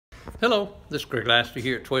Hello, this is Greg Laster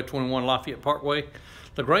here at 1221 Lafayette Parkway,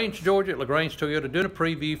 LaGrange, Georgia, at LaGrange Toyota, doing a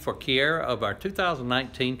preview for Kiera of our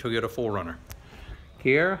 2019 Toyota 4Runner.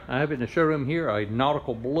 Kiera, I have it in the showroom here, a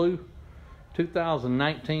nautical blue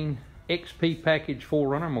 2019 XP package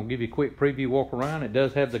 4Runner. I'm going to give you a quick preview walk around. It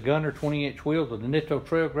does have the Gunner 20-inch wheels with the Nitto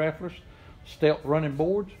trail grapples, stealth running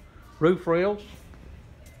boards, roof rails.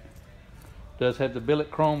 Does have the billet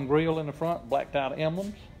chrome grille in the front, blacked out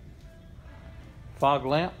emblems, fog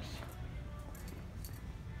lamps.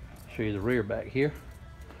 Show you the rear back here.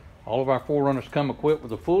 All of our 4Runners come equipped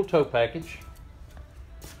with a full tow package.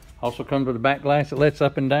 Also comes with a back glass that lets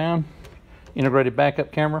up and down, integrated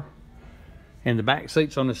backup camera, and the back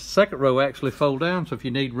seats on the second row actually fold down, so if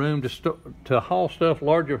you need room to haul stuff,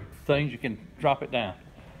 larger things, you can drop it down.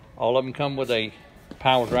 All of them come with a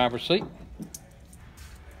power driver's seat.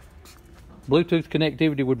 Bluetooth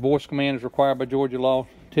connectivity with voice command is required by Georgia law.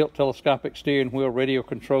 Tilt telescopic steering wheel, radio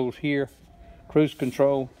controls here, cruise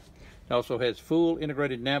control. It also has full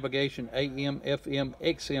integrated navigation, AM, FM,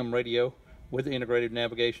 XM radio with the integrated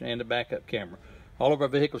navigation and the backup camera. All of our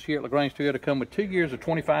vehicles here at LaGrange Toyota come with 2 years of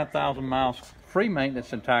 25,000 miles, free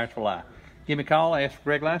maintenance, and tires for life. Give me a call, ask for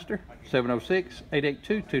Greg Laster,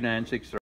 706-882-2963.